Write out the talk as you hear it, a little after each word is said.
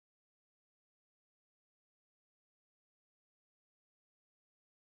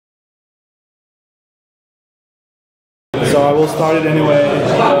so I will start it anyway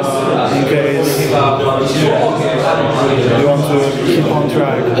in case you want to keep on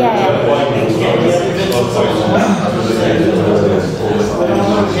track.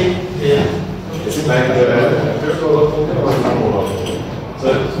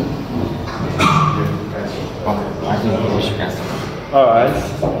 All right.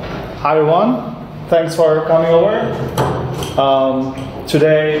 Hi everyone. Thanks for coming over.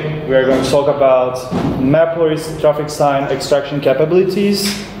 Today we are going to talk about Mapillary's traffic sign extraction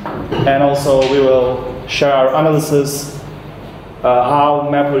capabilities, and also we will share our analysis how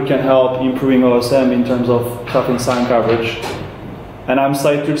Mapillary can help improving OSM in terms of traffic sign coverage. And I'm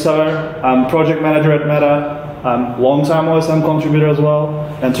Turksever. I'm project manager at Meta. I'm a long-time OSM contributor as well.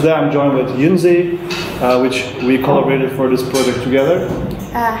 And today I'm joined with Yunzhi, which we collaborated for this project together.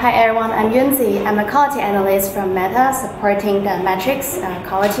 Hi everyone, I'm Yunzhi. I'm a quality analyst from Meta, supporting the metrics,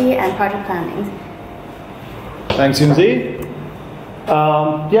 quality, and project planning. Thanks, Yunzhi.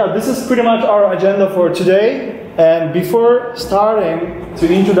 Yeah, this is pretty much our agenda for today. And before starting to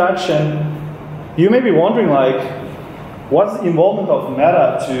introduction, you may be wondering, like, what's the involvement of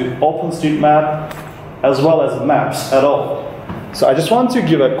Meta to OpenStreetMap as well as maps at all? So I just want to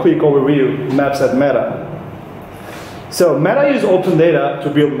give a quick overview of maps at Meta. So Meta uses open data to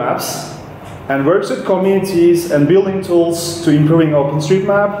build maps and works with communities and building tools to improving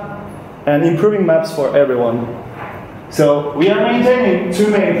OpenStreetMap and improving maps for everyone. So we are maintaining two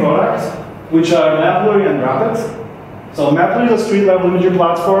main products, which are Mapillary and Rapid. So Mapillary is a street-level imagery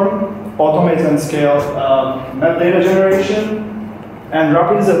platform, automates and scales map data generation, and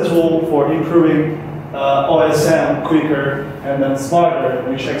Rapid is a tool for improving OSM quicker and then smarter,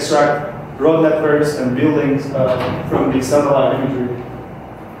 which extract road networks and buildings from the satellite imagery.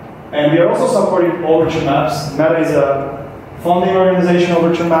 And we are also supporting Overture Maps. Meta is a funding organization,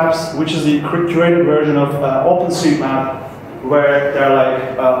 Overture Maps, which is the curated version of OpenStreetMap, where there are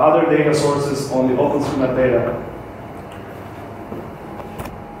like other data sources on the OpenStreetMap data.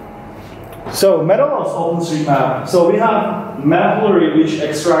 So Meta loves OpenStreetMap. So we have Mapillary, which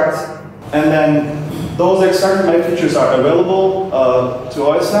extracts, and then those extracted map features are available to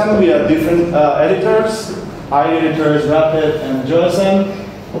OSM via different editors, iEditors, Rapid, and JOSM.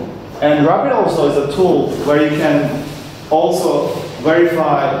 And Rapid also is a tool where you can also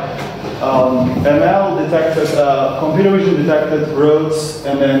verify ML detected, computer vision detected roads,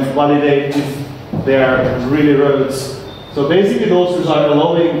 and then validate if they are really roads. So basically those tools are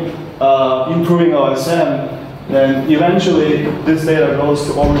allowing improving OSM, then eventually this data goes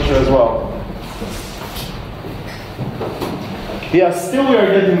to Overture as well. Yeah, still we are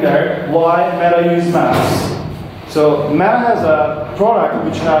getting there. Why Meta use maps? So Meta has a product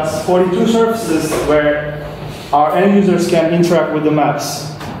which has 42 surfaces where our end users can interact with the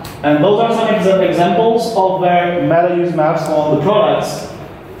maps. And those are some examples of where Meta use maps on the products.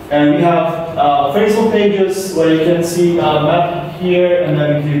 And we have Facebook pages where you can see a map here, and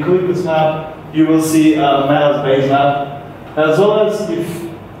then if you click this map, you will see Meta's base map. As well as if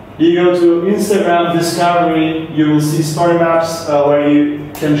you go to Instagram Discovery, you will see story maps where you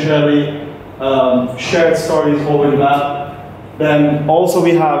can share the shared stories over the map. Then also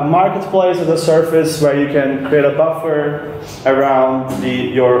we have Marketplace as a surface where you can create a buffer around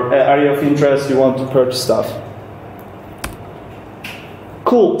your area of interest you want to purchase stuff.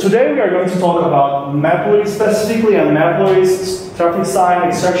 Cool. Today we are going to talk about Mapillary specifically and Mapillary's traffic sign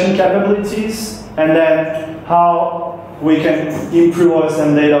extraction capabilities, and then how we can improve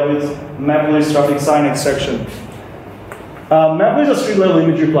OSM data with Mapillary's traffic sign extraction. Mapillary is a street-level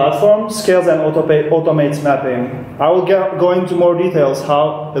imagery platform, scales and automates mapping. I will go into more details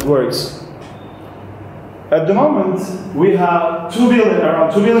how it works. At the moment, we have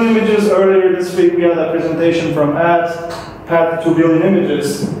around 2 billion images. Earlier this week, we had a presentation from Pat 2 billion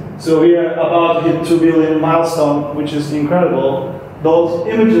images. So we are about to hit 2 billion milestone, which is incredible. Those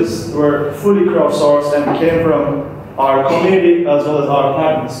images were fully crowdsourced and came from our community as well as our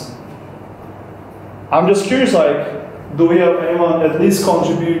partners. I'm just curious, like, do we have anyone at least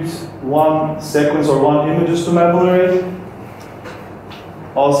contribute one sequence or one images to Mapillary?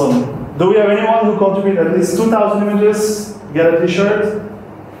 Awesome. Do we have anyone who contribute at least 2,000 images? Get a t-shirt?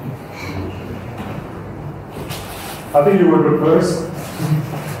 I think you were the first.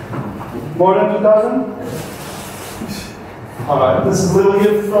 More than 2,000? All right, this is a little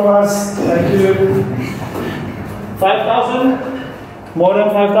gift from us. Thank you. 5,000? More than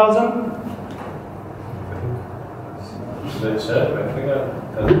 5,000? That's it. I think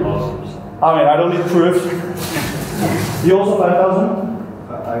that's awesome. I mean, I don't need proof. You also 5,000?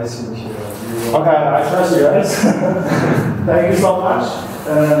 I think you. Okay, I trust you guys. Thank you so much.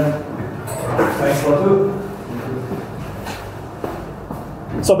 And thanks for too.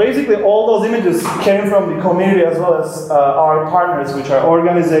 So basically, all those images came from the community as well as our partners, which are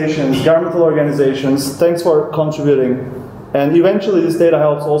organizations, governmental organizations. Thanks for contributing. And eventually, this data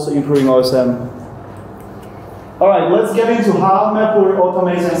helps also improving OSM. All right, let's get into how Mapillary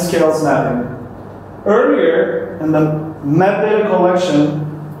automates and scales mapping. Earlier, in the map data collection,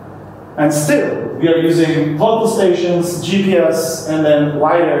 and still, we are using total stations, GPS, and then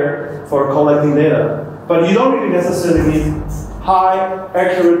LiDAR for collecting data. But you don't really necessarily need high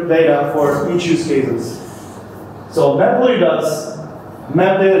accurate data for each use cases. So Mapillary does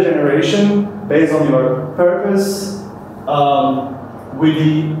map data generation based on your purpose with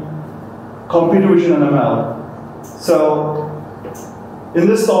the computer vision and ML. So in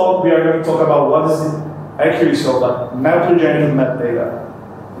this talk, we are going to talk about what is the accuracy of that Mapillary generated map data,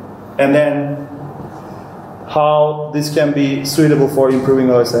 and then how this can be suitable for improving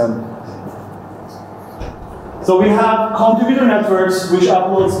OSM. So we have contributor networks which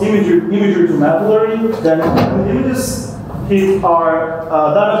uploads imagery to Mapillary. Then when the images hit our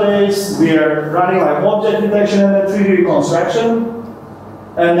database, we are running like object detection and then 3D reconstruction.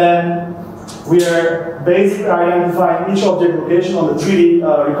 And then we are basically identifying each object location on the 3D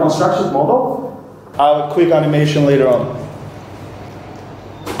reconstruction model. I'll have a quick animation later on.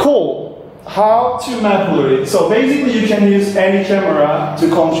 Cool. How to Mapillary? So basically you can use any camera to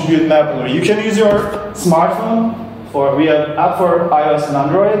contribute Mapillary. You can use your smartphone, we have an app for iOS and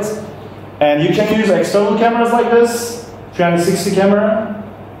Android, and you can use external cameras like this, 360 camera,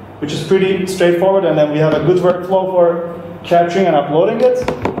 which is pretty straightforward, and then we have a good workflow for capturing and uploading it.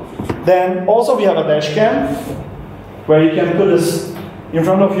 Then also we have a dash cam, where you can put this in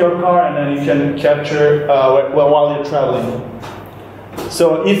front of your car and then you can capture while you're traveling.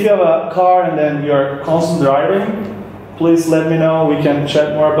 So if you have a car and then you're constantly driving, please let me know. We can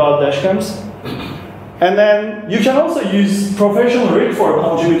chat more about dashcams. And then you can also use professional rig for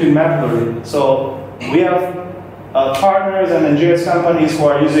contributing Mapillary. So we have partners and NGS companies who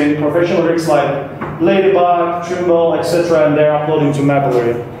are using professional rigs like Ladybug, Trimble, etc., and they're uploading to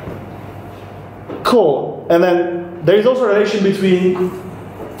Mapillary. Cool. And then there is also a relation between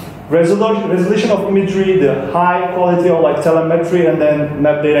resolution of imagery, the high quality of like telemetry, and then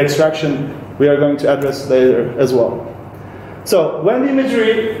map data extraction we are going to address later as well. So when the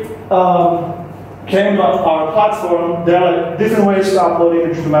imagery came to our platform, there are like different ways to upload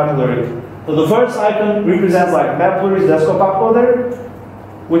imagery to Mapillary. So the first icon represents like Mapillary's desktop uploader,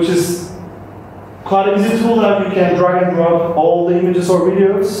 which is quite an easy tool that you can drag and drop all the images or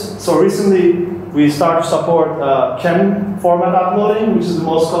videos. So recently, we started to support CAM format uploading, which is the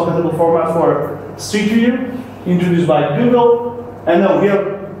most compatible format for Street View, introduced by Google. And then we have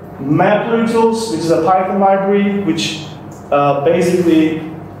Mapillary tools, which is a Python library, which basically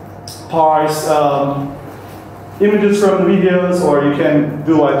parse images from the videos, or you can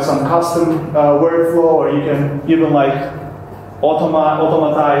do like some custom workflow, or you can even like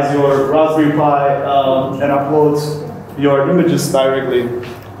automatize your Raspberry Pi and upload your images directly.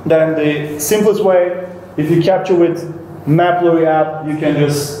 Then the simplest way, if you capture with Mapillary app, you can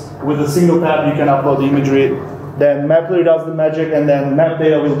just, with a single tap, you can upload the imagery. Then Mapillary does the magic, and then map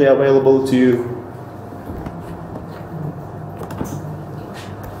data will be available to you.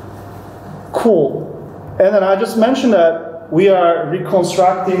 Cool. And then I just mentioned that we are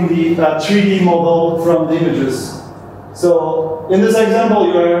reconstructing the 3D model from the images. So in this example,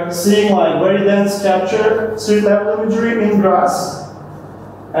 you are seeing like very dense capture, street level imagery in grass.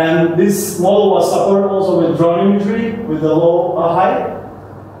 And this model was supported also with drone imagery with the low height.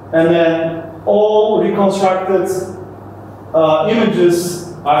 And then all reconstructed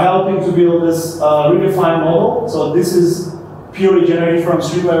images are helping to build this redefined model. So this is purely generated from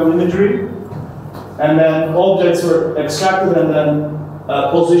street level imagery. And then objects were extracted and then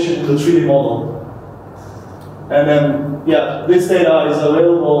positioned in the 3D model. And then, yeah, this data is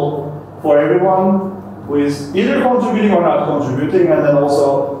available for everyone who is either contributing or not contributing, and then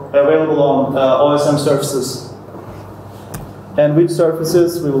also available on OSM surfaces. And which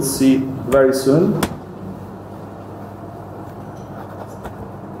surfaces we will see very soon.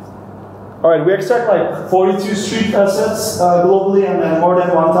 All right, we extract like 42 street assets globally, and then more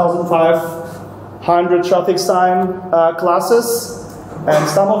than 1,500 traffic sign classes. And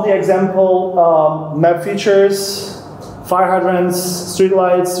some of the example map features: fire hydrants, street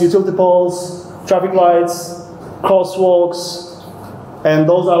lights, utility poles, traffic lights, crosswalks, and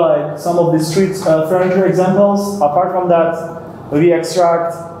those are like some of the street furniture examples. Apart from that, we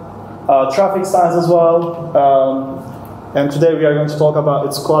extract traffic signs as well, and today we are going to talk about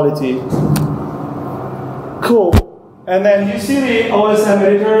its quality. Cool. And then you see the OSM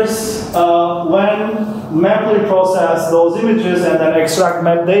editors. When Mapillary process those images and then extract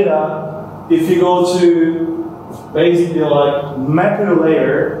map data, if you go to basically like Mapillary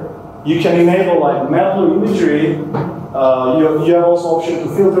layer, you can enable like Mapillary imagery. You have also option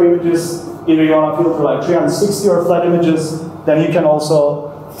to filter images. Either you want to filter like 360 or flat images, then you can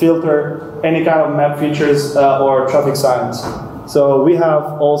also filter any kind of map features or traffic signs. So we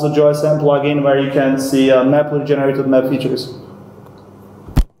have also JOSM plugin where you can see Mapillary generated map features.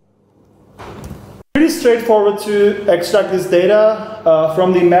 Pretty straightforward to extract this data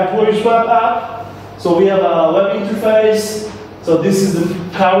from the Mapillary web app. So we have a web interface. So this is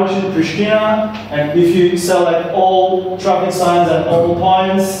the coverage in Pristina, and if you select all traffic signs at all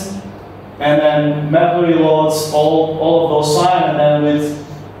points, and then Mapillary loads all of those signs, and then with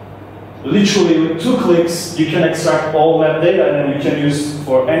literally with 2 clicks, you can extract all map data, and then you can use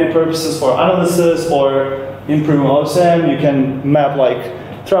for any purposes, for analysis or improving OSM. You can map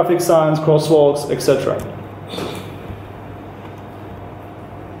like traffic signs, crosswalks, etc.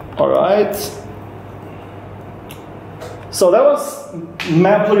 All right. So that was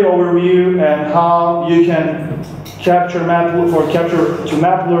Mapillary overview and how you can capture Mapillary or capture to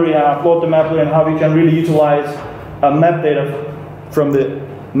Mapillary and upload the Mapillary, and how you can really utilize map data from the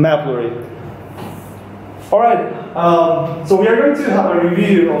Mapillary. All right, so we are going to have a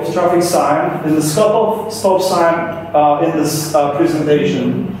review of traffic sign in the scope of stop sign in this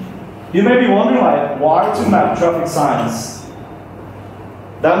presentation. You may be wondering, like, why to map traffic signs?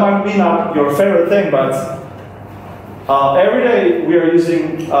 That might be not your favorite thing, but every day we are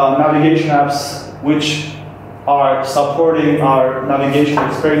using navigation apps which are supporting our navigation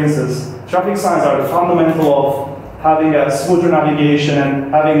experiences. Traffic signs are the fundamental of having a smoother navigation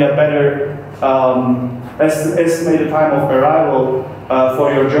and having a better estimated time of arrival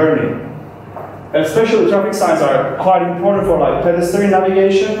for your journey. Especially traffic signs are quite important for like pedestrian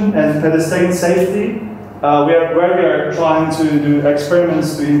navigation and pedestrian safety, where we are trying to do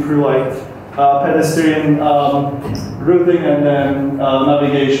experiments to improve like pedestrian routing and then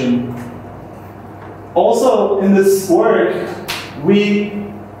navigation. Also, in this work, we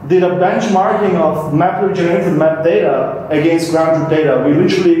did a benchmarking of Mapillary generated map data against ground truth data. We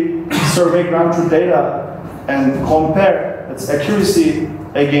literally survey ground truth data and compare its accuracy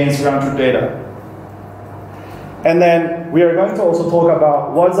against ground truth data. And then we are going to also talk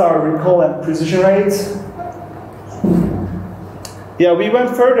about what's our recall and precision rates. Yeah, we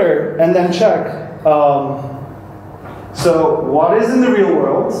went further and then checked. So what is in the real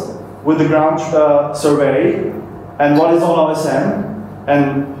world with the ground survey and what is on OSM,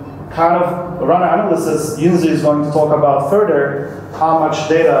 and kind of run analysis. Yunzhi is going to talk about further how much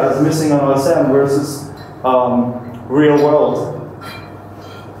data is missing on OSM versus real world.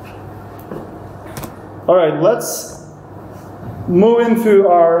 All right, let's move into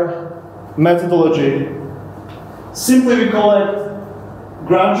our methodology. Simply we call it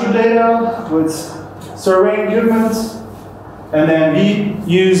ground truth data with surveying equipment, and then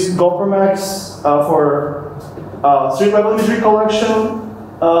we use GoProMax for street level imagery collection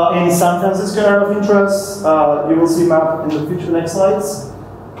in San Francisco area of interest. You will see map in the future next slides.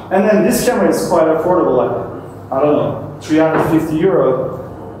 And then this camera is quite affordable, like, I don't know, 350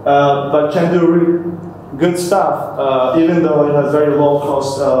 euro, but can do really good stuff, even though it has very low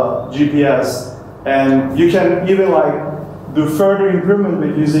cost GPS. And you can even like do further improvement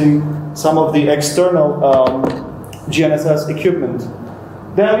with using some of the external GNSS equipment.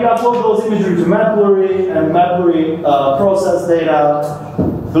 Then we upload those imagery to Mapillary, and Mapillary process data,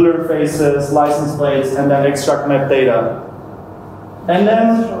 blur faces, license plates, and then extract map data. And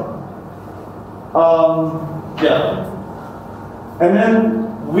then, and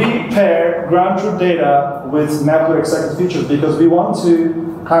then we pair ground truth data with Mapillary extracted features because we want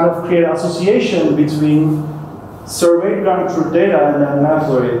to kind of create an association between surveyed ground truth data and then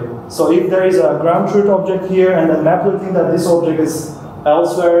Mapillary. So if there is a ground truth object here and then Mapillary thinks that this object is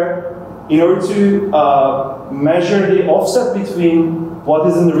elsewhere, in order to measure the offset between what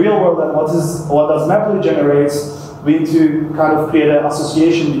is in the real world and what does Mapillary generates, we need to kind of create an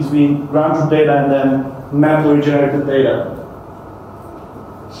association between ground truth data and then Mapillary generated data.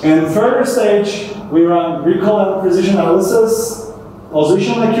 In the further stage, we run recall and precision analysis,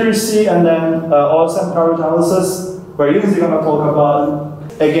 positional accuracy, and then OSM coverage analysis, where Yunzhi is going to talk about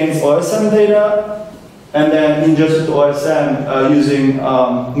against OSM data, and then ingest to OSM using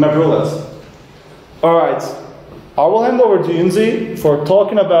MapRoulette. All right, I will hand over to Yunzhi for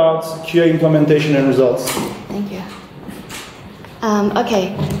talking about QA implementation and results. Thank you.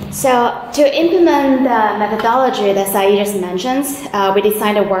 Okay, so to implement the methodology that Saeed just mentioned, we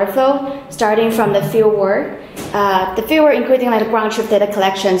designed a workflow starting from the field work The field were including like the ground truth data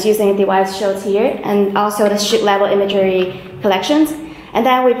collections using the device shown here, and also the street level imagery collections. And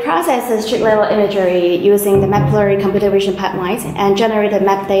then we process the street level imagery using the Mapillary computer vision pipelines and generate the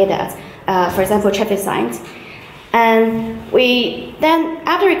map data, for example, traffic signs. And then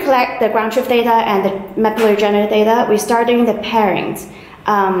after we collect the ground truth data and the Mapillary generated data, we start doing the pairings.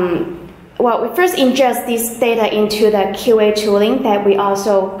 Well, we first ingest this data into the QA tooling that we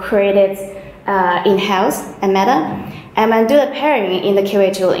also created in-house at Meta, and then do the pairing in the QA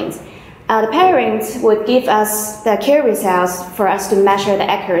toolings. The pairings would give us the QA results for us to measure the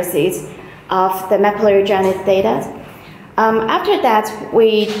accuracies of the Mapillary generated data. After that,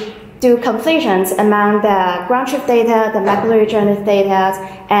 we do completions among the ground truth data, the Mapillary generated data,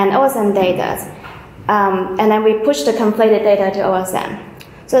 and OSM data. And then we push the completed data to OSM.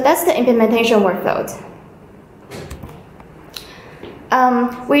 So that's the implementation workload.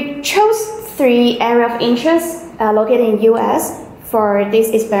 We chose 3 areas of interest located in US for this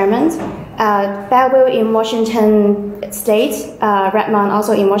experiment. Belleville in Washington State, Redmond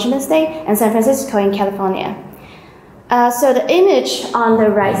also in Washington State, and San Francisco in California. So the image on the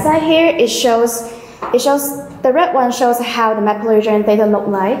right side here, the red one shows how the Mapillary generated data look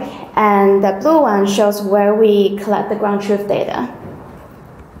like, and the blue one shows where we collect the ground truth data.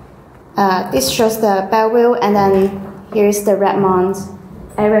 This shows the Belleville, and then here's the Redmond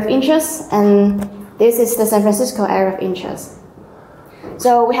area of interest, and this is the San Francisco area of interest.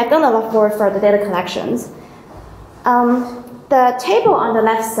 So we have done a lot of work for the data collections. The table on the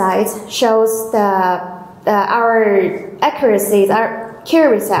left side shows our accuracies, our QA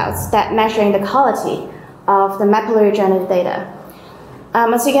results that measuring the quality of the Mapillary generated data.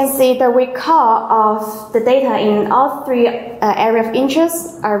 As you can see, the recall of the data in all 3 areas of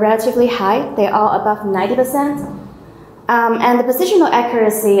interest are relatively high. They're all above 90%. And the positional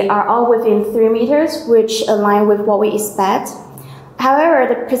accuracy are all within 3 meters, which align with what we expect. However,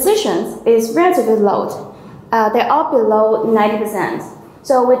 the precision is relatively low. They're all below 90%.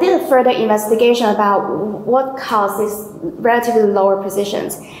 So we did a further investigation about what caused these relatively lower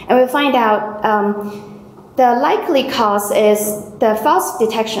precisions. And we find out the likely cause is the false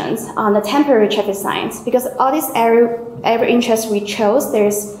detections on the temporary traffic signs, because all these area interest we chose,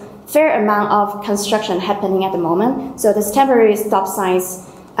 there's fair amount of construction happening at the moment. So there's temporary stop signs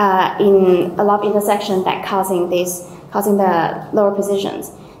in a lot of intersections that causing the lower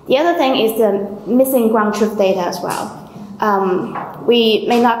precisions. The other thing is the missing ground truth data as well. We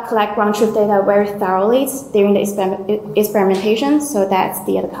may not collect ground truth data very thoroughly during the experimentation, so that's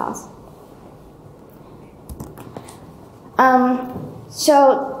the other cause.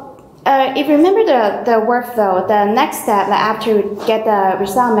 If you remember the workflow, the next step, like after we get the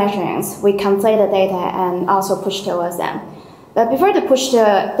result measurements, we conflate the data and also push to OSM. But before to push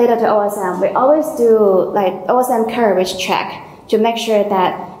the data to OSM, we always do like OSM coverage check to make sure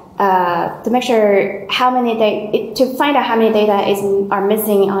that to find out how many data are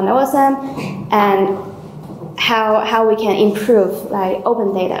missing on OSM and how we can improve like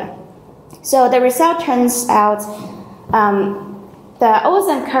open data. So the result turns out the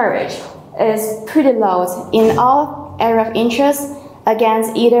OSM coverage is pretty low in all areas of interest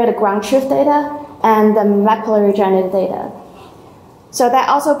against either the ground truth data and the Mapillary generated data. So that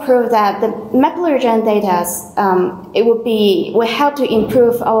also proved that the Mapillary generated data will help to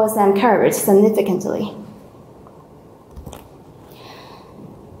improve OSM coverage significantly.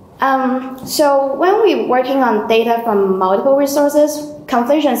 So when we're working on data from multiple resources,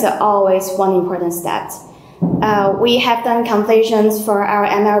 conflations are always one important step. We have done conflations for our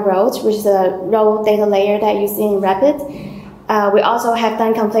ML road, which is a road data layer that you see in Rapid. We also have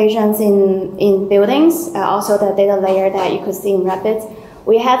done conflations in buildings, also the data layer that you could see in Rapid.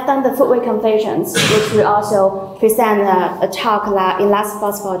 We have done the footway conflations, which we also present a talk in last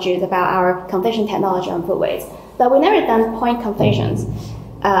fall June about our conflation technology on footways. But we never done point conflations.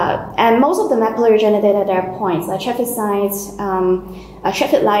 And most of the Mapillary generated data, there are points, like traffic signs,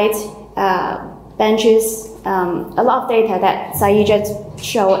 traffic lights, benches, a lot of data that Saeed just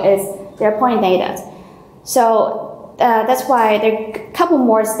showed is their point data. So that's why there are a couple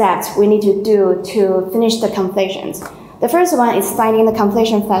more steps we need to do to finish the conflations. The first one is finding the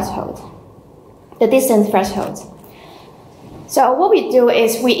conflation threshold, the distance threshold. So what we do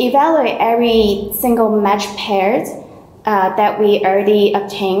is we evaluate every single match pairs that we already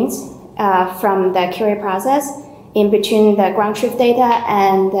obtained from the QA process in between the ground truth data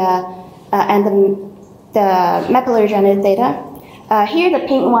and the Mapillary generated data. Here the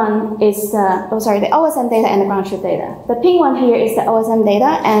pink one is the OSM data and the ground truth data. The pink one here is the OSM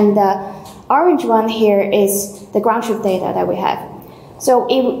data, and the orange one here is the ground truth data that we have. So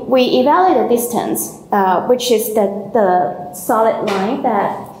if we evaluate the distance, which is the solid line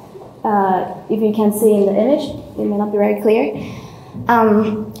that, if you can see in the image, it may not be very clear.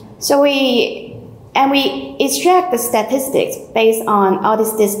 So we extract the statistics based on all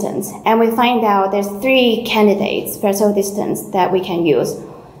this distance, and we find out there's 3 candidates threshold distance that we can use.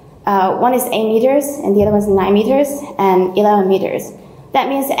 One is 8 meters, and the other one is 9 meters, and 11 meters. That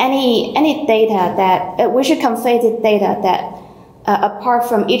means any data that, we should conflate the data that apart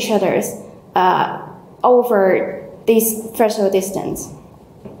from each other's over this threshold distance.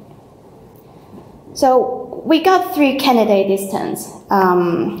 So we got 3 candidate distance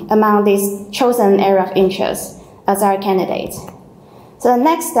among these chosen area of interest as our candidates. So the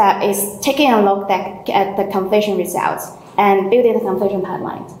next step is taking a look at the conflation results and building the conflation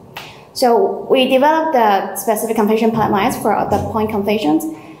pipeline. So we developed the specific conflation pipelines for the point conflations,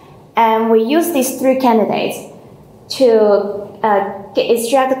 and we use these 3 candidates to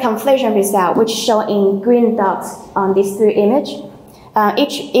extract the conflation result, which shown in green dots on these 3 images.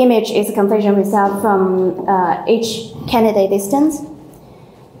 Each image is a conflation result from each candidate distance.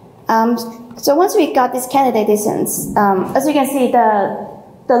 So once we got this candidate distance, as you can see, the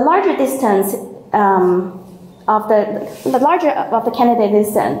larger distance the larger of the candidate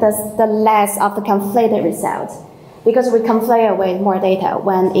distance, the less of the conflated results, because we conflate away more data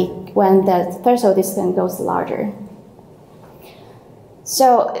when the threshold distance goes larger.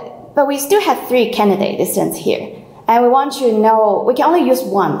 So, but we still have 3 candidate distance here. And we want to know, we can only use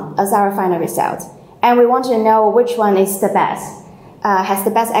one as our final result. And we want to know which one is the best, has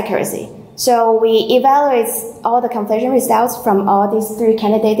the best accuracy. So we evaluate all the conflation results from all these 3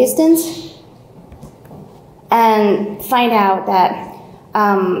 candidate distance and find out that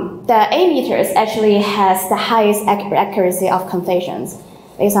the 8 meters actually has the highest accuracy of conflations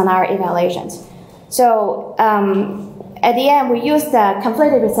based on our evaluations. So at the end, we use the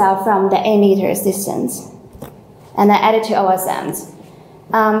conflated result from the 8 meters distance and then add it to OSMs.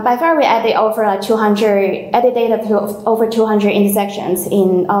 By far, we added over like 200, added data to over 200 intersections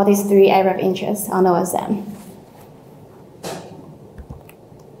in all these 3 areas of interest on OSM.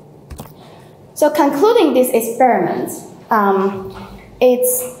 So concluding this experiment,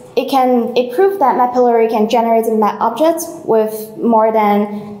 it proved that Mapillary can generate map objects with more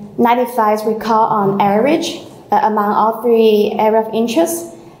than 95 recall on average among all 3 areas of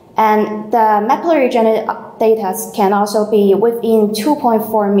interest. And the Mapillary generated data can also be within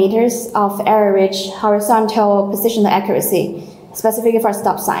 2.4 meters of average horizontal positional accuracy, specifically for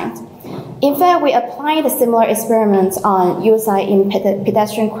stop signs. In fact, we applied a similar experiment on Yunzhi in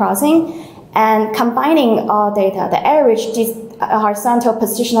pedestrian crossing, and combining all data, the average horizontal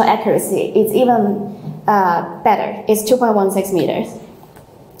positional accuracy is even better. It's 2.16 meters.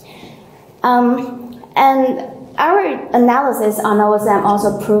 And our analysis on OSM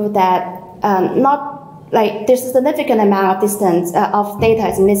also proved that there's a significant amount of distance of data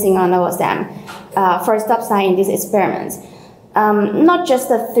is missing on OSM for stop sign in these experiments. Not just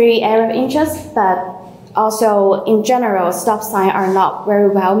the 3 areas of interest, but also in general, stop signs are not very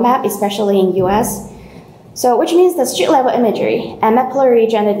well mapped, especially in US. So which means the street level imagery and Mapillary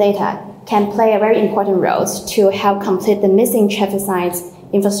generated data can play a very important role to help complete the missing traffic signs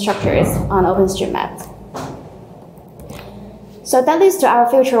infrastructures on OpenStreetMap. So that leads to our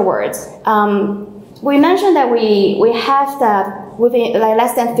future works. We mentioned that we have the within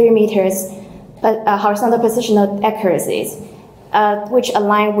less than 3 meters horizontal positional accuracies, which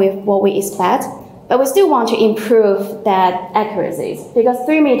align with what we expect. But we still want to improve that accuracies because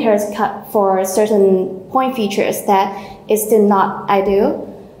 3 meters cut for certain point features that is still not ideal.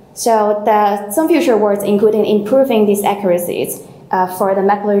 So some future works including improving these accuracies for the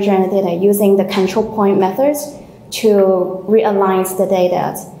Mapillary generated data using the control point methods to realign the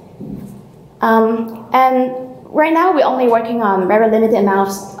data. And right now we're only working on very limited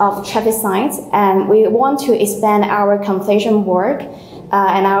amounts of traffic signs, and we want to expand our conflation work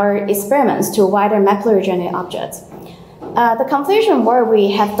and our experiments to wider Mapillary generated objects. The conflation work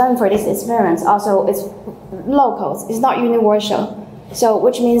we have done for these experiments also is local, it's not universal. So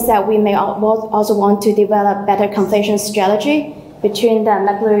which means that we may also want to develop better conflation strategy between the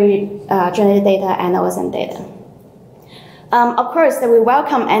Mapillary generated data and OSM data. Of course, we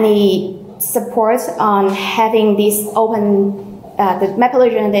welcome any support on having these open, the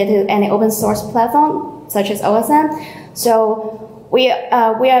Mapillary generated data and open source platform such as OSM. So we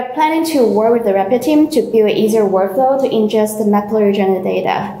are planning to work with the Rapid team to build an easier workflow to ingest the Mapillary generated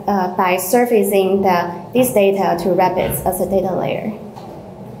data by surfacing this data to Rapids as a data layer.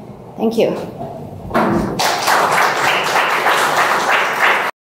 Thank you.